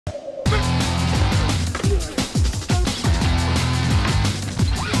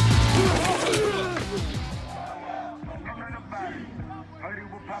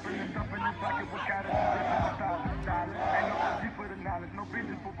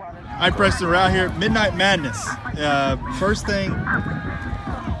Hi, Preston. We're out here at Midnight Madness. First thing,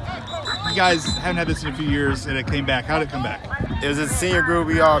 you guys haven't had this in a few years, and it came back. How did it come back? It was a senior group.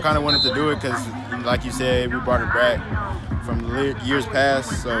 We all kind of wanted to do it because, like you said, we brought it back from the years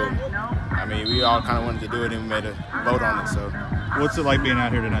past. So, I mean, we all kind of wanted to do it, and we made a vote on it. So, what's it like being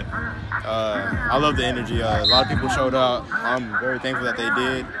out here tonight? I love the energy. A lot of people showed up. I'm very thankful that they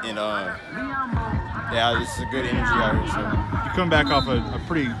did, and yeah, it's a good energy out here. So, you're coming back off a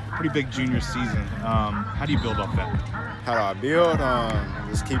pretty big junior season. How do you build off that? How do I build?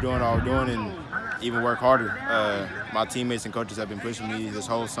 Just keep doing what we're doing and even work harder. My teammates and coaches have been pushing me this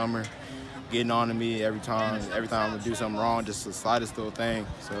whole summer, getting on to me every time I'm gonna do something wrong, just the slightest little thing.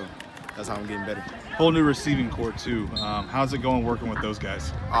 So that's how I'm getting better. Whole new receiving core too. How's it going working with those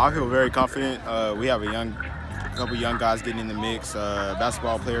guys? I feel very confident. We have a couple young guys getting in the mix.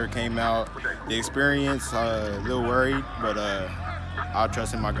 Basketball player came out. The experience, a little worried, but I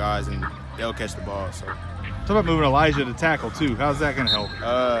trust in my guys and they'll catch the ball. So. Talk about moving Elijah to tackle too. How's that gonna help?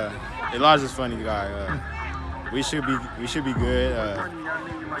 Elijah's a funny guy. We should be good.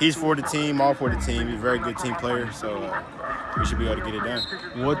 He's for the team, all for the team. He's a very good team player, so we should be able to get it done.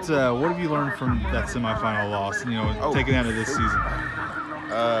 What have you learned from that semifinal loss? Taking out of this season.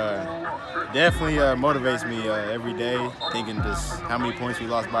 Definitely motivates me every day, thinking just how many points we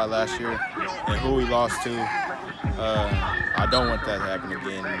lost by last year and who we lost to. I don't want that to happen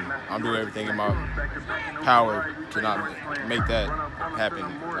again. I'm doing everything in my power to not make that happen.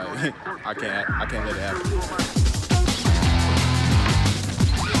 I can't let it happen.